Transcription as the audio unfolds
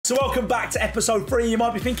So welcome back to episode 3. You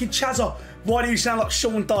might be thinking, Chazza, why do you sound like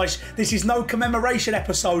Sean Dyche? This is no commemoration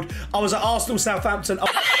episode. I was at Arsenal Southampton.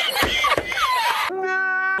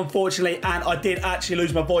 Unfortunately, and I did actually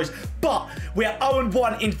lose my voice. But we are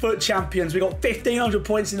 0-1 in Foot Champions. We got 1,500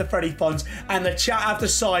 points in the Freddie Funds, and the chat have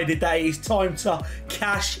decided that it is time to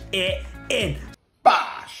cash it in.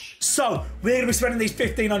 Bash! So, we're going to be spending these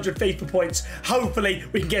 1,500 FIFA points. Hopefully,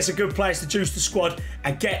 we can get some good players to juice the squad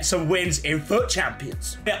and get some wins in Foot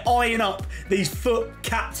Champions. We're eyeing up these Foot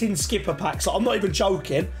Captain Skipper packs. Like, I'm not even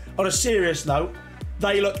joking. On a serious note,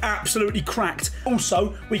 they look absolutely cracked.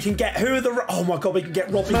 Also, we can get oh my God, we can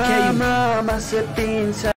get Robbie Keane.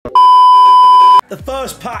 The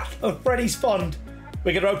first pack of Freddie's Fund.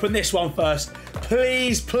 We're going to open this one first.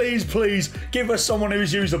 Please, please, please give us someone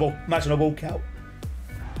who's usable. Imagine a walkout.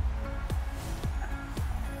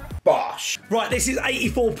 Bosh. Right, this is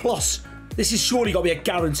 84 plus. This is surely got to be a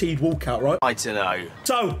guaranteed walkout, right? I don't know.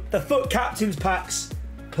 So, the Foot Captains packs.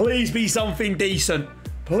 Please be something decent.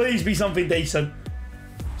 Please be something decent.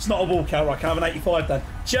 It's not a walkout, right? Can I have an 85 then?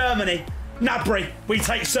 Germany. Gnabry. We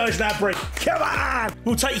take Serge Gnabry. Come on!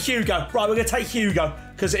 We'll take Hugo. Right, we're going to take Hugo.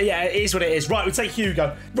 Because, yeah, it is what it is. Right, we'll take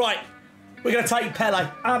Hugo. Right, we're going to take Pele.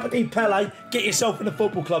 Aberdeen Pele. Get yourself in the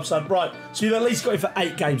football club, son. Right, so you've at least got him for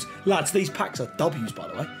 8 games. Lads, these packs are W's, by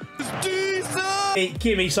the way.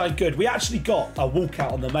 Give me something good. We actually got a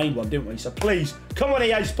walkout on the main one, didn't we? So please, come on,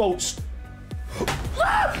 EA Sports.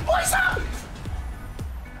 What is that?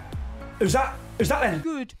 Who's that? Who's that then?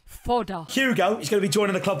 Good fodder. Hugo, he's going to be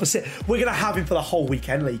joining the club for six. We're going to have him for the whole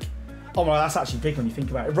weekend league. Oh my God, that's actually big when you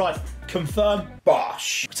think about it. Right, confirm.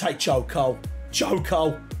 Bosh. Take Joe Cole. Joe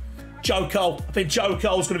Cole. Joe Cole. I think Joe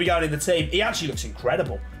Cole's going to be going in the team. He actually looks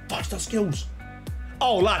incredible. 5-star skills.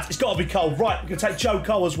 Oh, lads, it's got to be Cole. Right, we're going to take Joe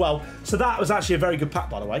Cole as well. So that was actually a very good pack,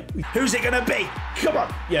 by the way. Who's it going to be? Come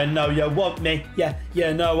on. Yeah, no, you want me. Yeah,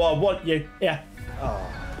 no, I want you. Yeah.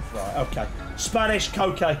 Oh, right, okay. Spanish,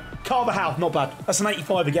 Coque. Carvajal, not bad. That's an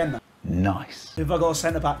 85 again, though. Nice. Who have I got a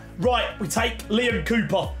centre-back? Right, we take Liam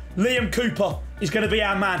Cooper. Liam Cooper is going to be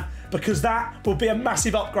our man because that will be a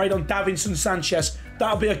massive upgrade on Davinson Sanchez.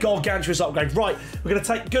 That'll be a gargantuous upgrade. Right, we're going to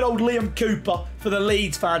take good old Liam Cooper for the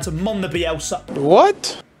Leeds fans and Mon the Bielsa.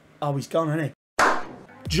 What? Oh, he's gone, isn't he?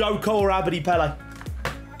 Joe Cole or Aberdeen Pele?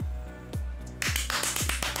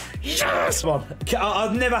 Yes! Come on.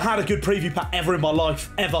 I've never had a good preview pack ever in my life.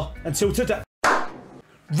 Ever. Until today.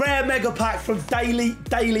 Rare mega pack from daily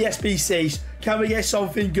SBCs. Can we get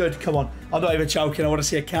something good? Come on. I'm not even joking. I want to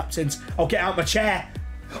see a captain's. I'll get out my chair.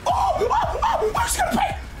 Oh! Who's going to be?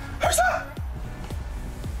 Who's that?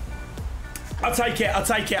 I'll take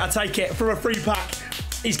it. For a free pack.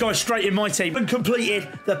 He's going straight in my team. And completed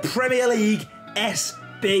the Premier League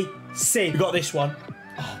SBC. We got this one.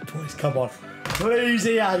 Oh, boys, come on. Please,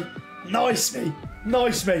 EA. Nice me.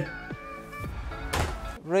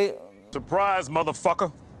 Right. Surprise,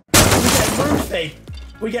 motherfucker.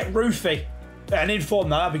 We get Roofy. And in form,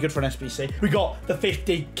 though, that'd be good for an SBC. We got the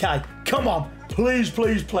 50k. Come on. Please,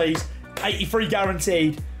 please, please. 83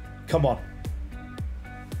 guaranteed. Come on.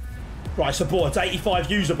 Right, so boards.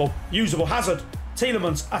 85 usable. Hazard.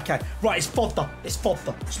 Tielemans. Okay. Right, it's fodder. It's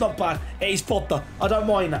not bad. It is fodder. I don't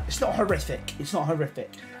mind that. It's not horrific.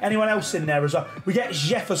 Anyone else in there as well? We get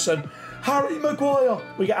Jefferson. Harry Maguire.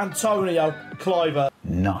 We get Antonio. Cliver.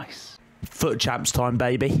 Nice. Foot champs time,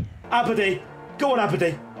 baby. Aberdeen. Go on,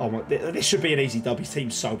 Aberdeen. Oh, my, this should be an easy dub. His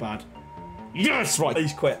team's so bad. Yes, right.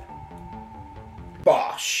 Please quit.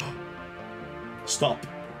 Bosh. Stop.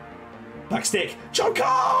 Back stick.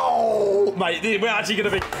 Choco! Mate, we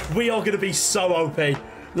are going to be so OP.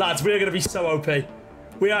 Lads, we are going to be so OP.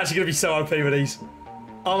 We are actually going to be so OP with these.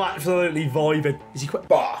 I'm absolutely vibing. Is he quit?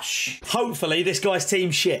 Bosh. Hopefully, this guy's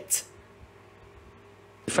team's shit.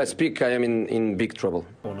 If I speak, I am in big trouble.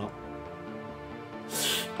 Or not.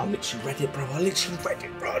 I literally read it, bro. I literally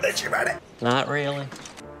read it. Not really.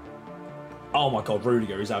 Oh my God,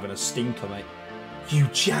 Rudiger is having a stinker, mate. You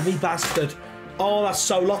jammy bastard. Oh, that's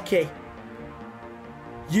so lucky.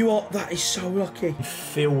 That is so lucky.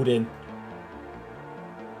 Filled in.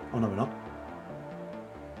 Oh, no, we're not.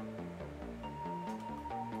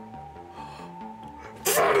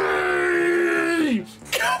 Freddie!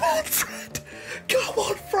 Come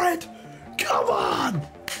on, Fred. Come on.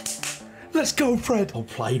 Let's go, Fred. Oh,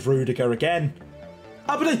 played Rudiger again.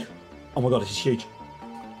 Aberdeen. Oh my God, this is huge.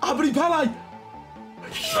 Aberdeen Pele.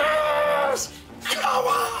 Yes! Come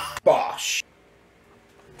on. Bosh.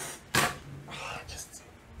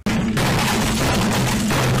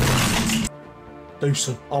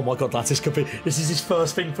 Dusan. Oh my God, lads, this is his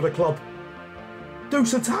first thing for the club.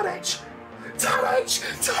 Dusan Tadic.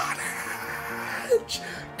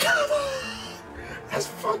 Come on.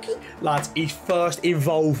 That's fucking... Lads, his first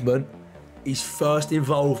involvement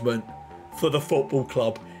for the football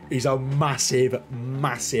club is a massive,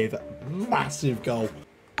 massive, massive goal.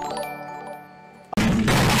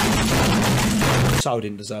 So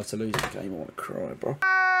didn't deserve to lose the game. I want to cry, bro.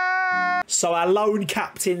 So our lone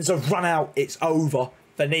captains have run out. It's over.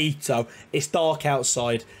 Finito. It's dark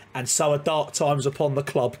outside, and so are dark times upon the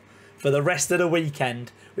club. For the rest of the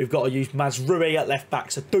weekend, we've got to use Mazrui at left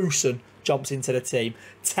back. So Dusan jumps into the team.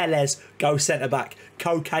 Teles goes centre back.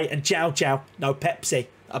 Koke and Jiao Jiao, no Pepsi,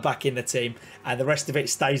 are back in the team, and the rest of it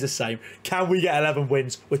stays the same. Can we get 11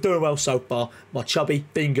 wins? We're doing well so far. My chubby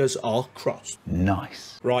fingers are crossed.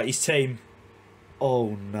 Nice. Right, his team.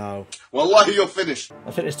 Oh no. Wallahi, you're finished.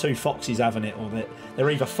 I think there's two foxes having it, or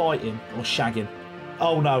they're either fighting or shagging.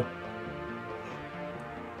 Oh no.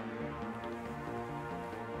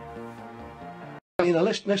 You know,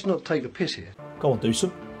 let's not take the piss here. Go on, do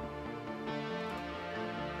some.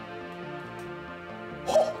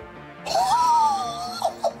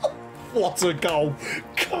 What a goal.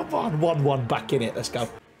 Come on, 1-1 back in it. Let's go.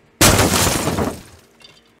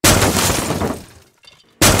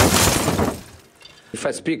 If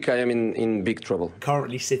I speak, I am in big trouble.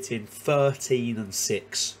 Currently sitting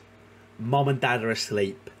 13-6. Mum and Dad are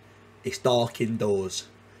asleep. It's dark indoors.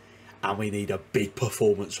 And we need a big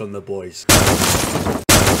performance from the boys.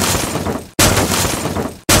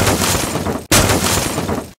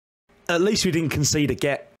 At least we didn't concede a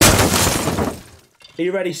get. Are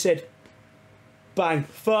you ready, Sid? Bang.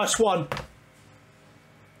 First one.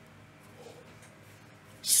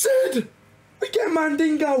 Sid! We get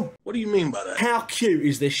Mandingo! What do you mean by that? How cute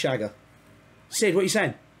is this shagger? Sid, what are you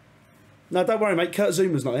saying? No, don't worry, mate. Kurt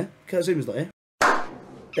Zuma's not here. Kurt Zuma's not here.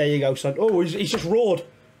 There you go, son. Oh, he's just roared.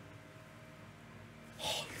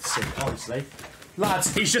 Oh, Sid, honestly.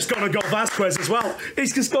 Lads, he's just gone and got Vasquez as well.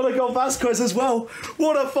 He's just gone and got Vasquez as well.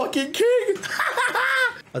 What a fucking king!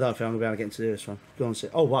 I don't think I'm going to be able to get into this one. Go on,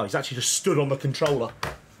 Sid. Oh, wow, he's actually just stood on the controller.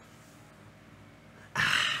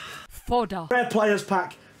 Fodder. Rare players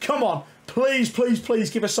pack. Come on. Please, please, please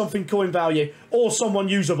give us something coin value. Or someone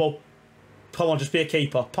usable. Come on, just be a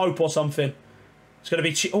keeper. Pope or something. It's going to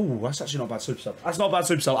be cheap. Oh, that's actually not a bad super sub. That's not a bad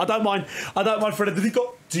super sub. I don't mind. I don't mind for it. Did he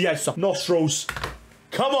got Diaz? Nostrils.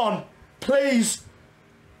 Come on. Please.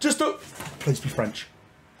 Just do... Please be French.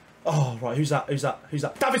 Oh, right. Who's that? Who's that? Who's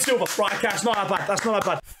that? David Silva. Right, okay. That's not that bad. That's not that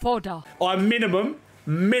bad. Fodder. I minimum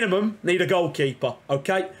need a goalkeeper.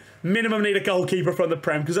 Okay? Minimum need a goalkeeper from the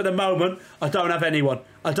Prem. Because at the moment, I don't have anyone.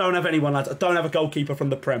 I don't have anyone, lads. I don't have a goalkeeper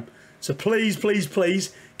from the Prem. So please, please,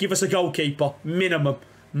 please, give us a goalkeeper. Minimum.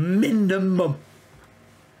 Minimum.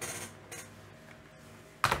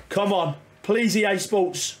 Come on. Please, EA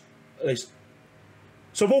Sports. At least.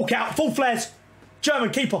 So walk out. Full flares.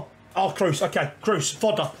 German keeper. Oh, Cruz. Okay, Cruz.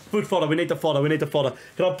 Fodder. Good fodder. We need the fodder. We need the fodder.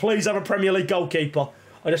 Can I please have a Premier League goalkeeper?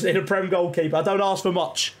 I just need a Prem goalkeeper. I don't ask for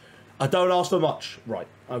much. I don't ask for much. Right.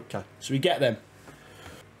 Okay. So we get them.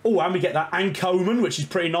 Oh, and we get that. And Coman, which is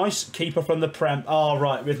pretty nice. Keeper from the Prem. Oh,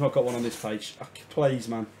 right. We've not got one on this page. Okay, please,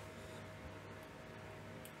 man.